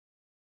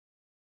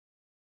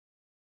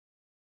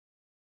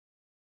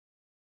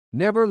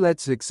Never let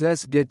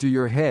success get to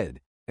your head,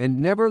 and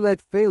never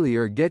let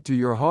failure get to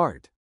your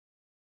heart.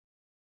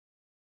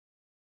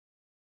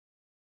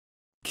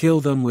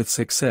 Kill them with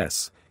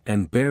success,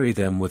 and bury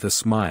them with a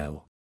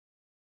smile.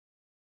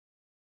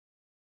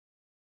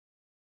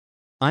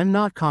 I'm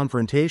not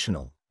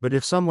confrontational, but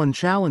if someone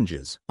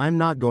challenges, I'm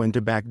not going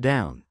to back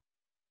down.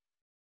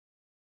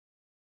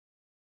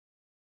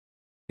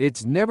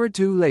 It's never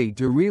too late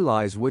to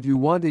realize what you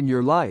want in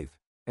your life,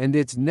 and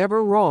it's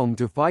never wrong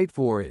to fight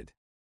for it.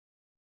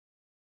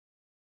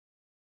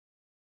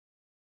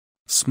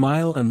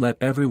 Smile and let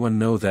everyone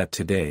know that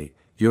today,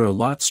 you're a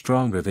lot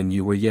stronger than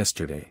you were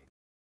yesterday.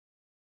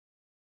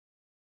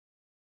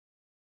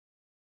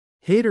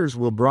 Haters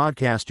will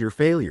broadcast your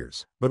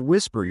failures, but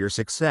whisper your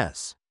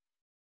success.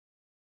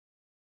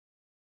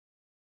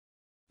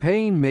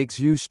 Pain makes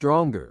you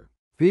stronger.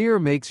 Fear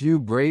makes you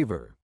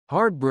braver.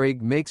 Heartbreak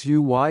makes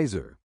you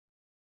wiser.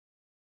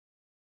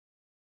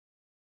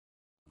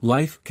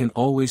 Life can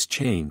always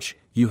change,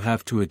 you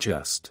have to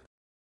adjust.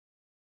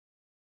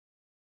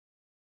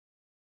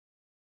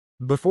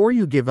 Before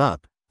you give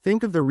up,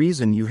 think of the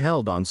reason you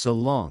held on so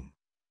long.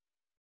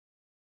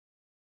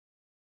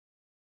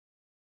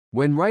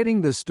 When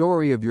writing the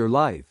story of your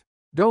life,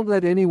 don't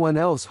let anyone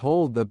else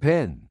hold the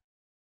pen.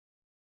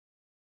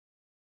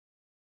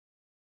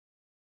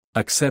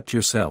 Accept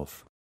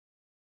yourself.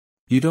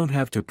 You don't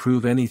have to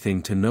prove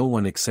anything to no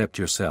one except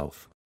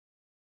yourself.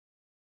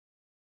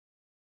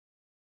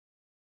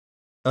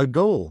 A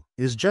goal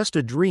is just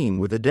a dream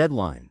with a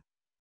deadline.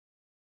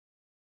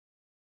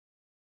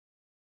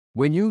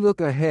 When you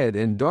look ahead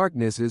and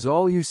darkness is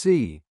all you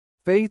see,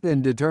 faith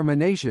and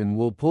determination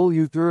will pull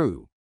you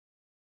through.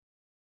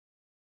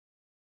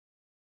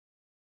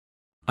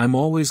 I'm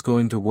always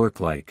going to work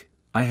like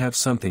I have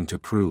something to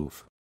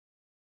prove.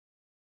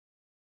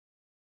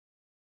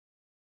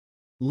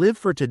 Live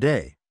for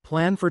today,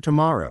 plan for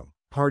tomorrow,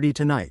 party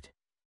tonight.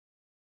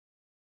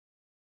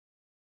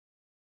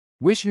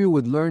 Wish you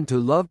would learn to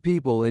love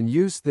people and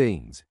use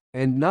things,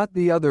 and not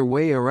the other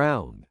way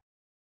around.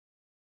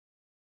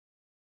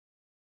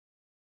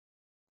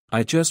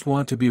 I just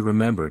want to be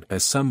remembered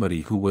as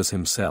somebody who was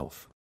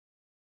himself.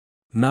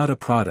 Not a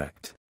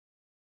product.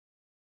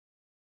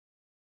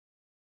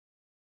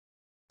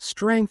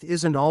 Strength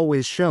isn't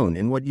always shown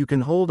in what you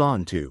can hold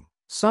on to.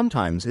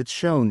 Sometimes it's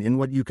shown in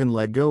what you can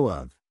let go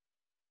of.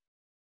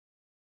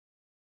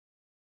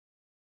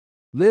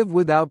 Live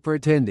without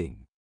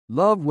pretending.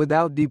 Love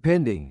without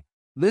depending.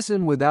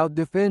 Listen without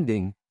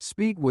defending.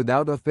 Speak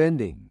without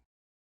offending.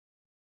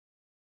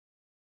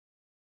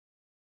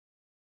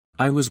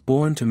 I was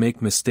born to make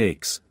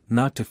mistakes,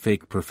 not to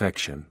fake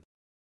perfection.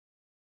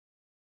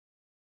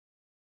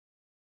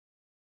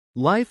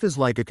 Life is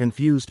like a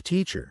confused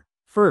teacher.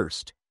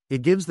 First,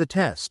 it gives the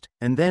test,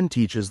 and then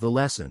teaches the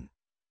lesson.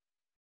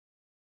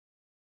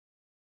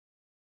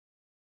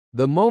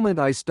 The moment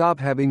I stop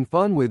having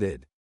fun with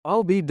it,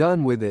 I'll be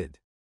done with it.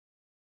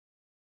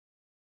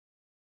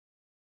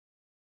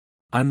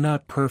 I'm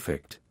not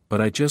perfect, but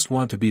I just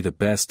want to be the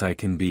best I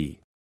can be.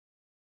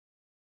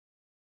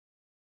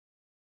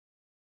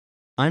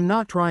 I'm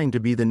not trying to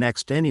be the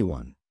next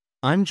anyone.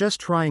 I'm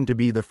just trying to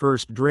be the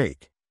first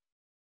Drake.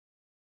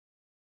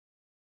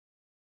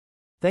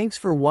 Thanks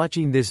for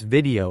watching this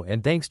video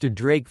and thanks to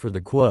Drake for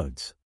the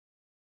quotes.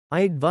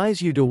 I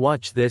advise you to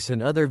watch this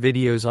and other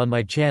videos on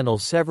my channel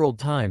several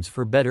times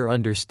for better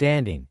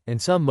understanding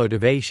and some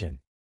motivation.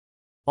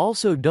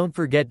 Also don't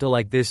forget to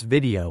like this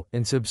video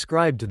and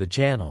subscribe to the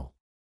channel.